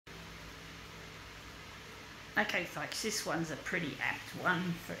Okay folks, this one's a pretty apt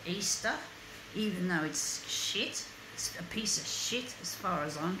one for Easter, even though it's shit. It's a piece of shit as far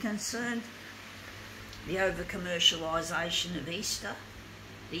as I'm concerned. The over-commercialisation of Easter,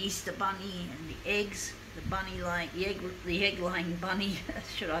 the Easter bunny and the eggs, the egg-laying bunny,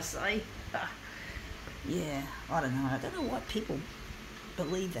 should I say. Yeah, I don't know. I don't know why people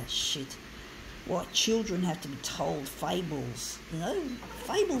believe that shit. Why children have to be told fables. You know,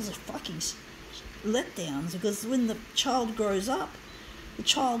 fables are fucking letdowns, because when the child grows up, the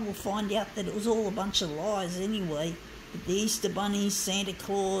child will find out that it was all a bunch of lies anyway. That the Easter Bunny, Santa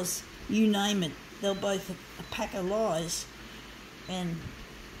Claus, you name it, they're both a pack of lies. And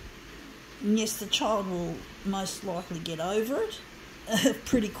yes, the child will most likely get over it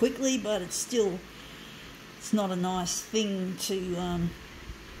pretty quickly, but it's not a nice thing to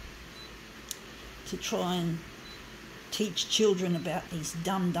try and teach children about these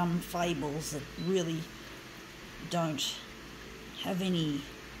dumb fables that really don't have any.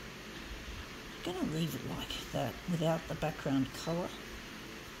 I'm going to leave it like that without the background colour.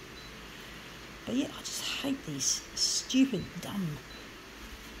 But yeah, I just hate these stupid, dumb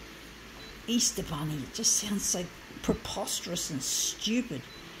Easter Bunny. It just sounds so preposterous and stupid.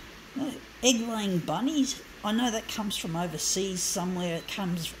 You know, egg-laying bunnies, I know that comes from overseas somewhere. It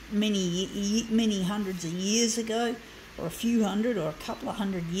comes many hundreds of years ago, or a few hundred, or a couple of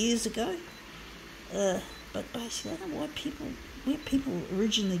hundred years ago. But basically, I don't know where people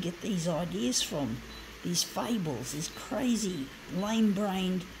originally get these ideas from. These fables, these crazy,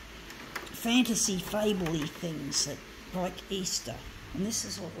 lame-brained, fantasy fable-y things that like Easter. And this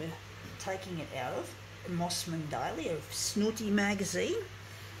is what we're taking it out of. Mossman Daily, a Snooty magazine.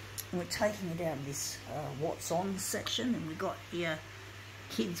 And we're taking it out of this What's On section, and we've got here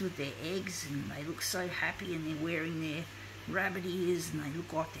kids with their eggs, and they look so happy, and they're wearing their rabbit ears, and they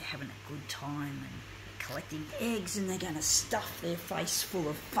look like they're having a good time and collecting eggs, and they're going to stuff their face full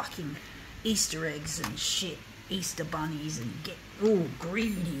of fucking Easter eggs and shit, Easter bunnies, and get all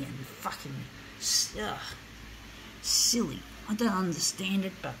greedy and fucking silly. I don't understand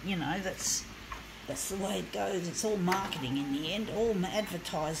it, but you know, that's the way it goes. It's all marketing in the end, all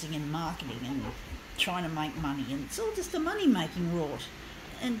advertising and marketing and trying to make money, and it's all just a money-making rort.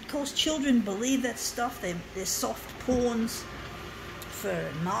 And of course, children believe that stuff. They're soft pawns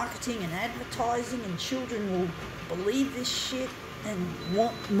for marketing and advertising, and children will believe this shit and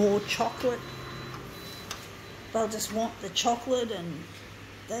want more chocolate. They'll just want the chocolate, and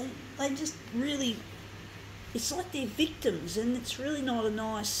they just really, it's like they're victims, and it's really not a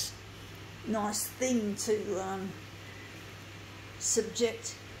nice thing to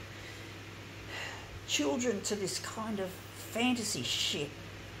subject children to this kind of fantasy shit.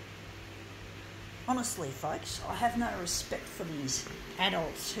 Honestly, folks, I have no respect for these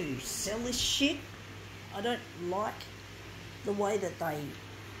adults who sell this shit. I don't like the way that they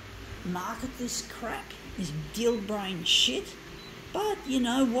market this crap, this gill-brain shit. But, you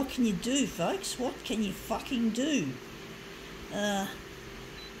know, what can you do, folks? What can you fucking do?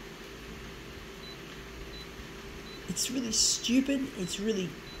 It's really stupid. It's really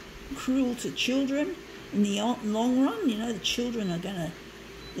cruel to children in the long run. You know, the children are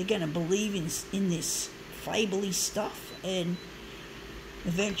they're gonna believe in this fable-y stuff, and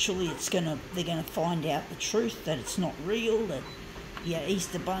eventually they're gonna find out the truth, that it's not real, that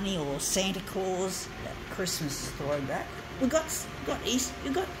Easter Bunny or Santa Claus, that Christmas is throwback. We've got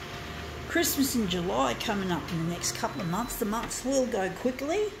Christmas in July coming up in the next couple of months. The months will go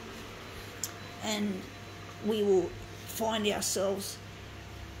quickly, and we will find ourselves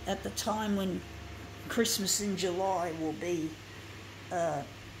at the time when Christmas in July will be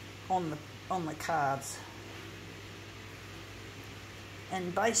on the cards.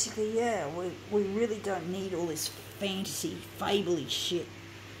 And basically, yeah, we really don't need all this fantasy, fable-y shit.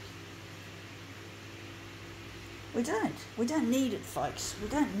 We don't need it, folks. We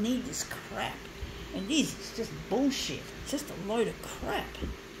don't need this crap. It's just bullshit. It's just a load of crap.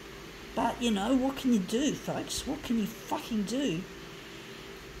 But, you know, what can you do, folks? What can you fucking do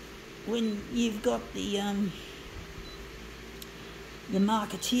when you've got the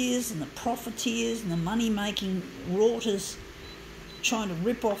marketeers and the profiteers and the money-making rotters trying to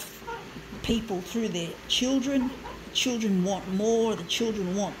rip off people through their children? The children want more. The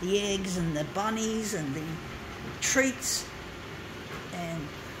children want the eggs and the bunnies and the treats, and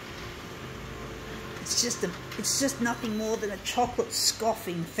it's just nothing more than a chocolate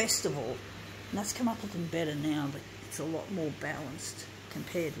scoffing festival. And that's come up with them better now, but it's a lot more balanced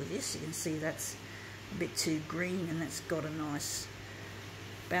compared with this. You can see that's a bit too green, and that's got a nice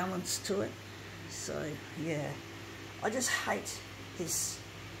balance to it. So yeah, I just hate this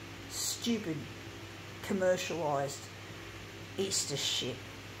stupid commercialised Easter shit.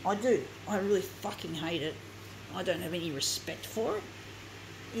 I do. I really fucking hate it. I don't have any respect for it.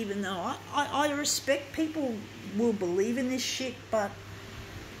 Even though I respect people will believe in this shit, but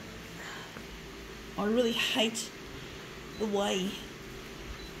I really hate the way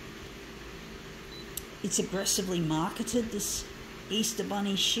it's aggressively marketed, this Easter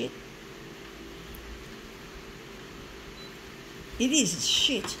Bunny shit. It is, it's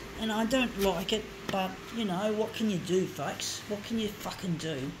shit, and I don't like it, but, you know, what can you do, folks? What can you fucking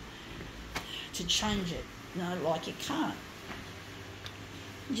do to change it? You know, like, you can't.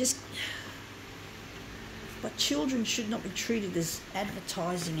 But children should not be treated as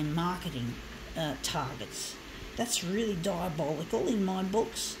advertising and marketing targets. That's really diabolical in my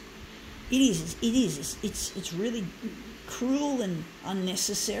books. It is. It's really cruel and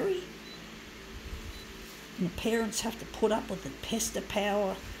unnecessary. And the parents have to put up with the pester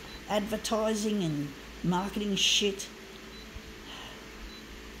power advertising and marketing shit.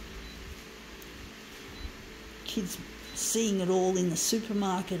 Kids seeing it all in the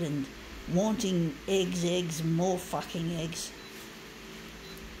supermarket and wanting eggs, and more fucking eggs.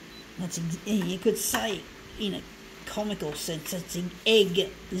 You could say, in a comical sense, it's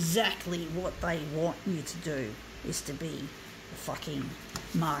exactly what they want you to do, is to be a fucking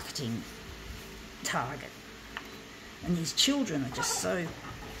marketing target. And these children are just so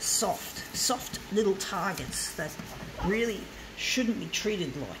soft little targets that really shouldn't be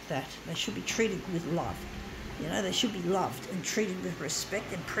treated like that. They should be treated with love. You know, they should be loved and treated with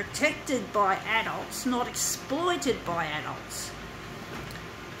respect and protected by adults, not exploited by adults.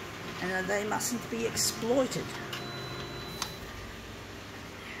 And they mustn't be exploited.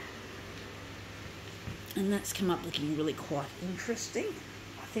 And that's come up looking really quite interesting.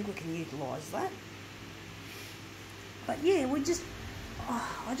 I think we can utilise that. But yeah, I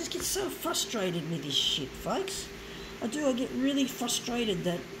just get so frustrated with this shit, folks. I do. I get really frustrated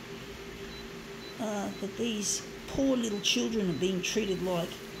that these poor little children are being treated like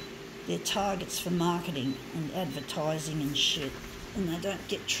they're targets for marketing and advertising and shit, and they don't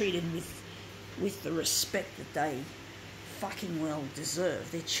get treated with the respect that they fucking well deserve.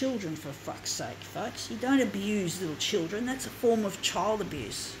 They're children, for fuck's sake, folks. You don't abuse little children. That's a form of child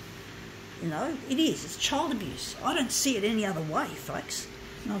abuse. You know, it is. It's child abuse. I don't see it any other way, folks.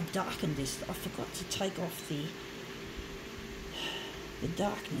 And I've darkened this. I forgot to take off the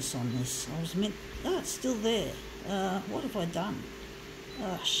darkness on this. Oh, it's still there. What have I done?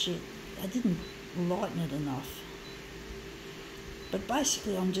 Oh, shit. I didn't lighten it enough. But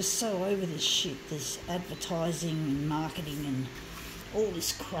basically, I'm just so over this shit, this advertising and marketing and all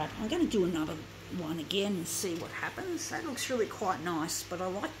this crap. I'm going to do another one again and see what happens. That looks really quite nice, but I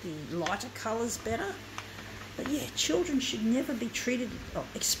like the lighter colours better. But yeah, children should never be treated,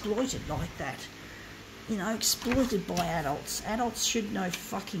 exploited like that. You know, exploited by adults. Adults should know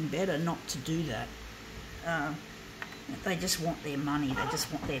fucking better not to do that. They just want their money. They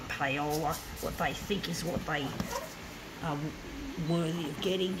just want their payola, what they think is what they are worthy of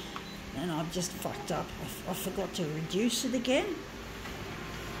getting. And I've just fucked up. I forgot to reduce it again.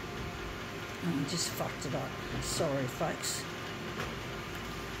 And I just fucked it up. Sorry, folks.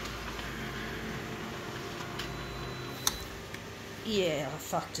 Yeah, I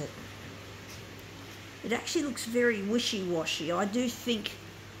fucked it. It actually looks very wishy-washy. I do think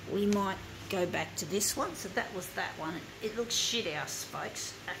we might go back to this one. So that was that one. It looks shithouse,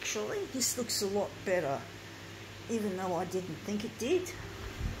 folks, actually. This looks a lot better, even though I didn't think it did.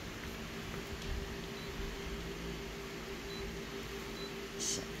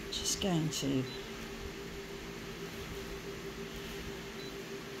 So, just going to...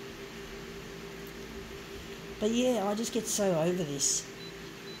 But yeah, I just get so over this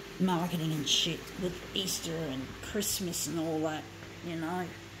marketing and shit with Easter and Christmas and all that, you know.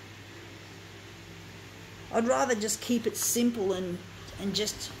 I'd rather just keep it simple and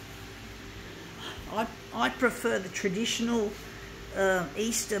just... I prefer the traditional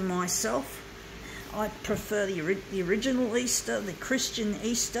Easter myself. I prefer the original Easter, the Christian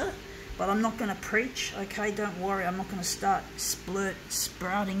Easter, but I'm not going to preach, okay? Don't worry, I'm not going to start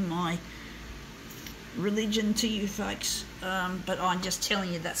sprouting my religion to you folks, but I'm just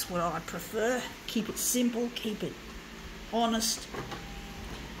telling you that's what I prefer. Keep it simple, keep it honest,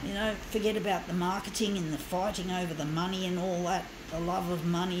 you know, forget about the marketing and the fighting over the money and all that, the love of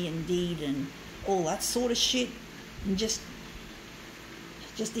money indeed and all that sort of shit, and just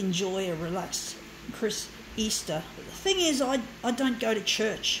enjoy a relaxed Easter. The thing is, I don't go to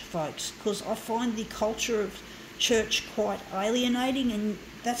church, folks, because I find the culture of church quite alienating, and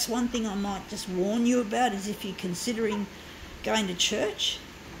that's one thing I might just warn you about, is if you're considering going to church,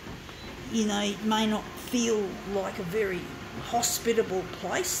 you know, it may not feel like a very hospitable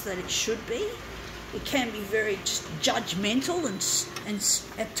place that it should be. It can be very just judgmental and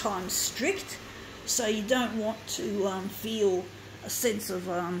at times strict, so you don't want to feel a sense of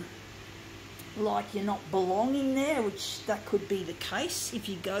like you're not belonging there, which that could be the case if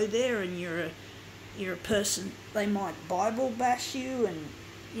you go there and you're a person. They might Bible bash you, and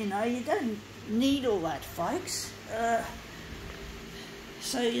you know, you don't need all that, folks.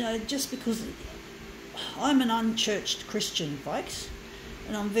 So, you know, just because I'm an unchurched Christian, folks,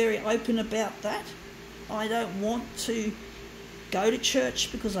 and I'm very open about that. I don't want to go to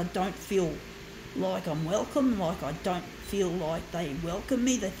church because I don't feel like I'm welcome, like I don't feel like they welcome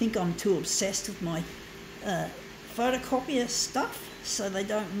me. They think I'm too obsessed with my photocopier stuff, so they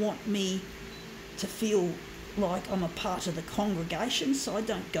don't want me to feel like I'm a part of the congregation, so I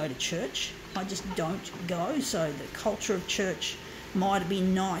don't go to church. I just don't go. So the culture of church might have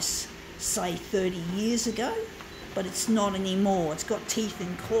been nice, say 30 years ago, but it's not anymore. It's got teeth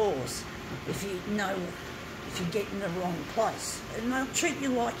and claws if you get in the wrong place. And they'll treat you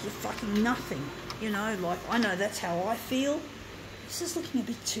like you're fucking nothing, you know, like I know that's how I feel. This is looking a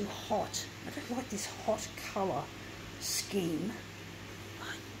bit too hot. I don't like this hot colour scheme.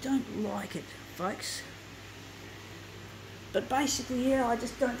 I don't like it, folks. But basically, yeah, I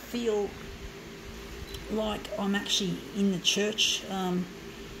just don't feel like I'm actually in the church. I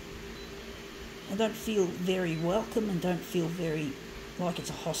don't feel very welcome and don't feel very like it's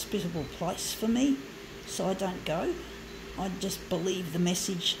a hospitable place for me, so I don't go. I just believe the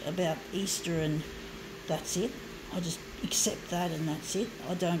message about Easter and that's it. I just accept that and that's it.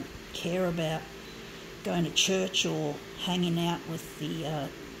 I don't care about going to church or hanging out with the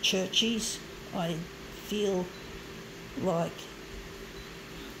churchies. I feel like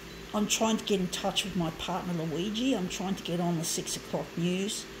I'm trying to get in touch with my partner Luigi. I'm trying to get on the 6 o'clock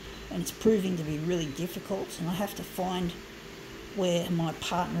news, and it's proving to be really difficult, and I have to find where my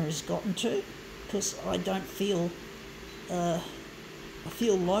partner has gotten to, because I don't feel I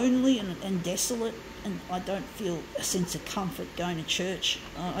feel lonely and desolate, and I don't feel a sense of comfort going to church.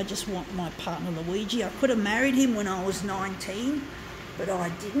 I just want my partner Luigi. I could have married him when I was 19, but I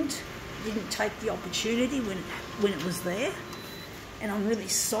didn't take the opportunity when it was there. And I'm really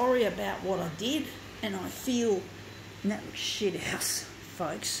sorry about what I did, and I feel, and that looks shit house,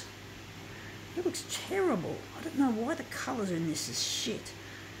 folks. It looks terrible. I don't know why the colours in this is shit.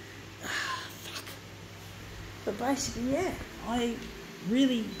 Fuck. But basically, yeah, I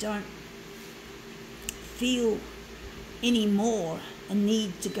really don't feel anymore a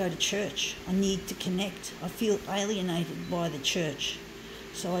need to go to church. I need to connect. I feel alienated by the church,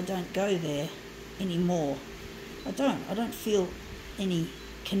 so I don't go there anymore. I don't feel any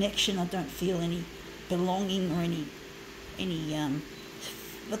connection. I don't feel any belonging or any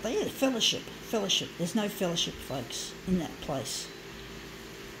but yeah, fellowship. There's no fellowship, folks, in that place.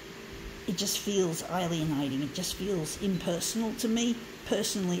 It just feels alienating. It just feels impersonal to me,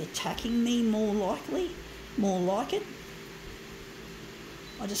 personally attacking me more like it.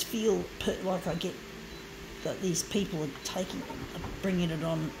 I just feel like I get that these people are bringing it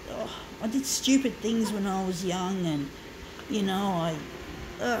on. Oh, I did stupid things when I was young, and you know,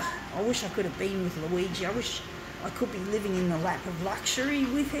 I wish I could have been with Luigi. I wish I could be living in the lap of luxury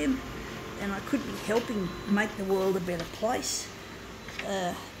with him, and I could be helping make the world a better place.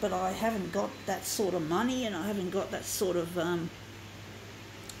 But I haven't got that sort of money, and I haven't got that sort of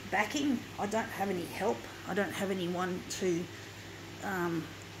backing. I don't have any help. I don't have anyone to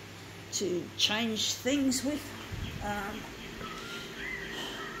change things with. I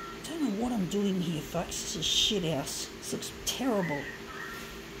don't know what I'm doing here, folks. This is shit house. This looks terrible.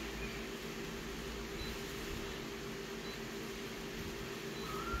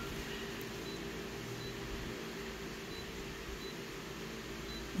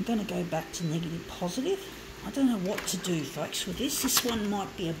 I'm going to go back to negative positive. I don't know what to do, folks, with this. This one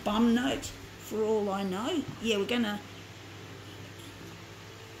might be a bum note for all I know. Yeah, we're going to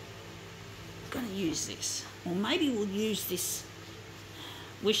use this. Or maybe we'll use this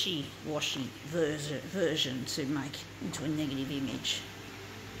wishy-washy version to make into a negative image.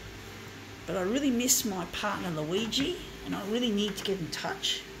 But I really miss my partner Luigi, and I really need to get in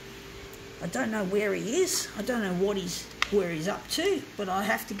touch. I don't know where he is. I don't know where he's up to, but I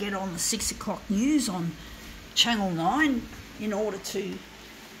have to get on the 6 o'clock news on Channel 9 in order to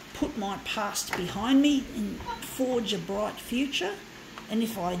put my past behind me and forge a bright future, and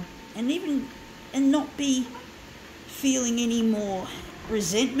not be feeling any more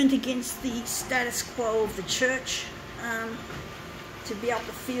resentment against the status quo of the church, to be able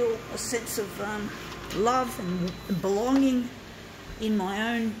to feel a sense of love and belonging in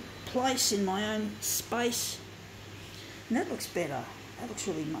my own place, in my own space. And that looks better. That looks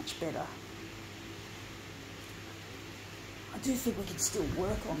really much better. I do think we can still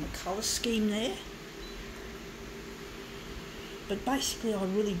work on the colour scheme there. But basically I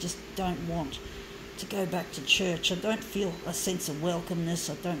really just don't want to go back to church. I don't feel a sense of welcomeness.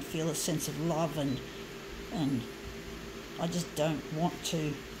 I don't feel a sense of love, and I just don't want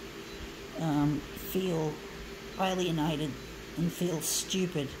to feel alienated and feel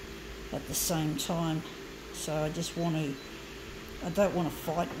stupid at the same time. So I don't want to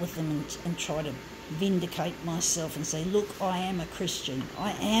fight with them and try to vindicate myself and say, look, I am a Christian.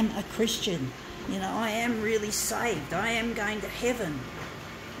 I am a Christian. You know, I am really saved. I am going to heaven.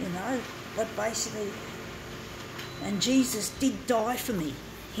 You know, but basically, and Jesus did die for me.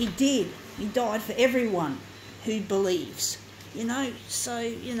 He did. He died for everyone who believes. You know, so,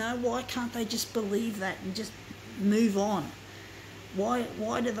 you know, why can't they just believe that and just move on? Why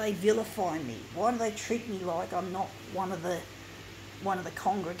do they vilify me? Why do they treat me like I'm not one of the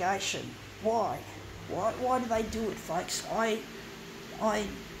congregation? Why do they do it, folks? I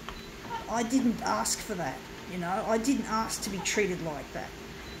didn't ask for that, you know. I didn't ask to be treated like that,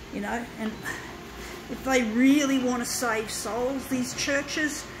 you know. And if they really want to save souls, these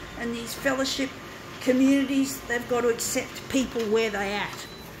churches and these fellowship communities, they've got to accept people where they at,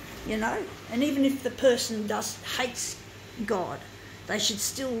 you know. And even if the person hates God, they should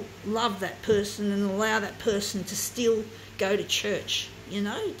still love that person and allow that person to still go to church, you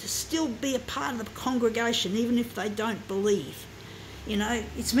know, to still be a part of the congregation, even if they don't believe. You know,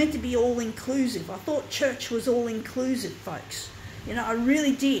 it's meant to be all-inclusive. I thought church was all-inclusive, folks. You know, I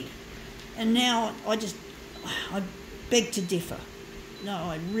really did. And now I beg to differ. No,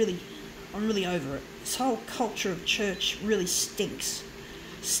 I'm really over it. This whole culture of church really stinks.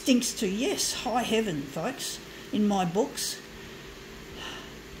 Stinks to, yes, high heaven, folks, in my books.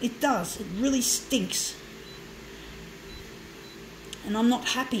 It does. It really stinks. And I'm not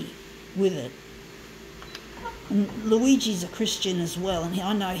happy with it. And Luigi's a Christian as well, and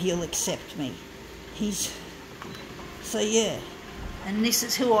I know he'll accept me. So yeah. And this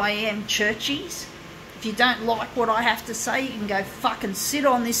is who I am, churchies. If you don't like what I have to say, you can go fucking sit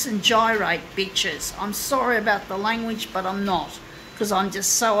on this and gyrate, bitches. I'm sorry about the language, but I'm not. Because I'm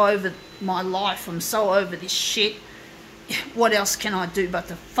just so over my life. I'm so over this shit. What else can I do but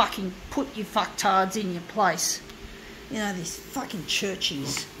to fucking put you fucktards in your place? You know, these fucking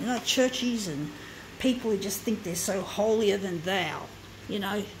churchies. You know, churchies and people who just think they're so holier than thou. You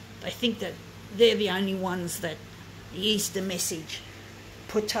know, they think that they're the only ones that the Easter message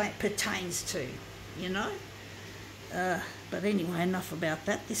pertains to, you know. But anyway, enough about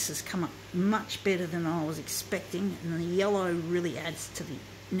that. This has come up much better than I was expecting, and the yellow really adds to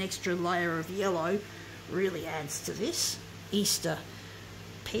an extra layer of yellow really adds to this Easter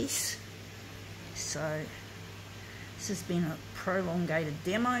piece. So this has been a prolongated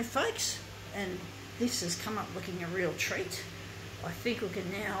demo, folks, and this has come up looking a real treat. I think we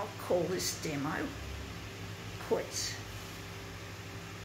can now call this demo quits.